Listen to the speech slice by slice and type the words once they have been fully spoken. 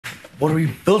What are we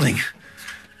building?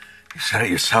 You said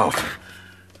it yourself.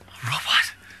 A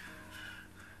robot?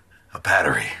 A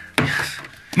battery. Yes.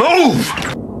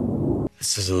 Move!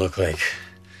 This doesn't look like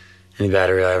any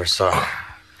battery I ever saw.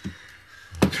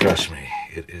 Trust me,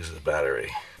 it is a battery.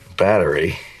 A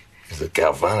battery is a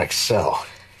galvanic cell.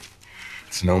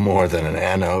 It's no more than an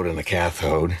anode and a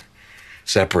cathode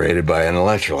separated by an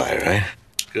electrolyte, right?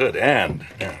 Good. And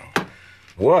now,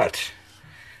 what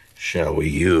shall we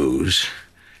use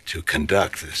to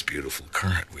conduct this beautiful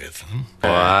current with?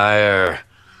 Wire.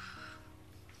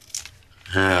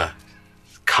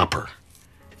 Copper.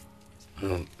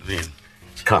 Oh, man.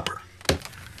 It's copper.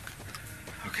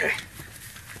 Okay.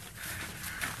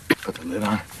 Put the lid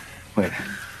on. Wait.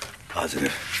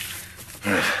 Positive.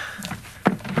 All right.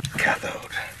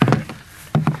 Cathode.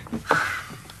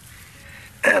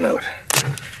 Anode.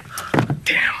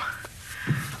 Damn.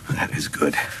 That is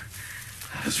good.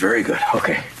 That is very good.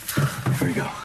 Okay.